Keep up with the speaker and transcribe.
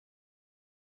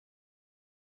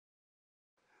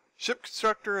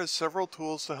ShipConstructor has several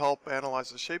tools to help analyze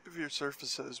the shape of your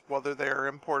surfaces, whether they are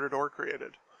imported or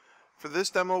created. For this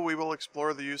demo, we will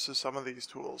explore the use of some of these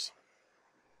tools.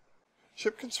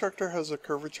 ShipConstructor has a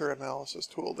curvature analysis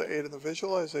tool to aid in the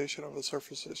visualization of a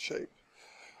surface's shape.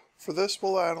 For this,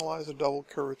 we'll analyze a double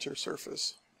curvature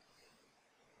surface.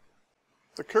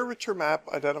 The curvature map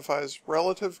identifies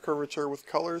relative curvature with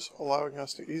colors, allowing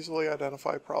us to easily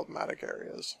identify problematic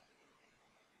areas.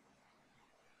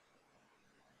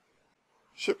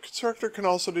 ShipConstructor can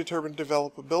also determine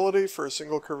developability for a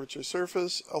single curvature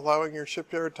surface, allowing your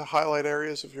shipyard to highlight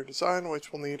areas of your design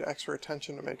which will need extra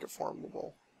attention to make it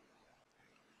formable.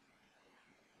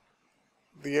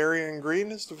 The area in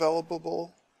green is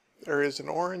developable, areas in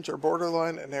orange are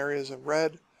borderline, and areas in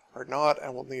red are not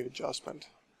and will need adjustment.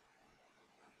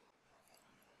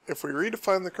 If we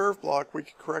redefine the curve block, we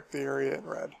can correct the area in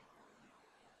red.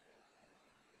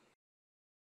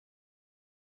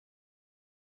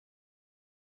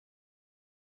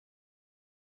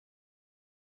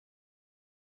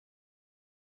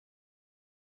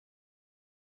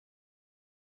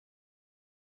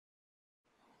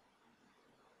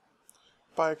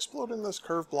 By exploding this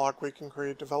curve block, we can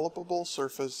create developable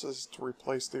surfaces to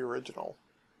replace the original.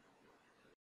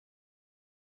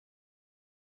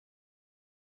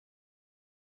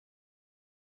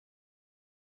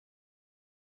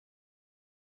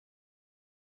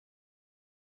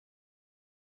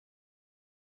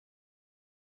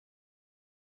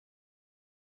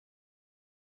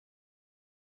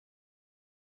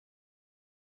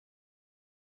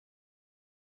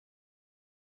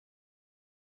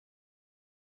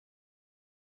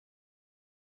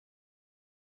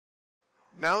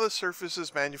 Now the surface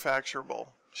is manufacturable.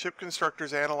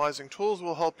 ShipConstructor's analyzing tools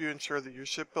will help you ensure that your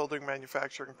shipbuilding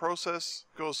manufacturing process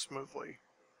goes smoothly.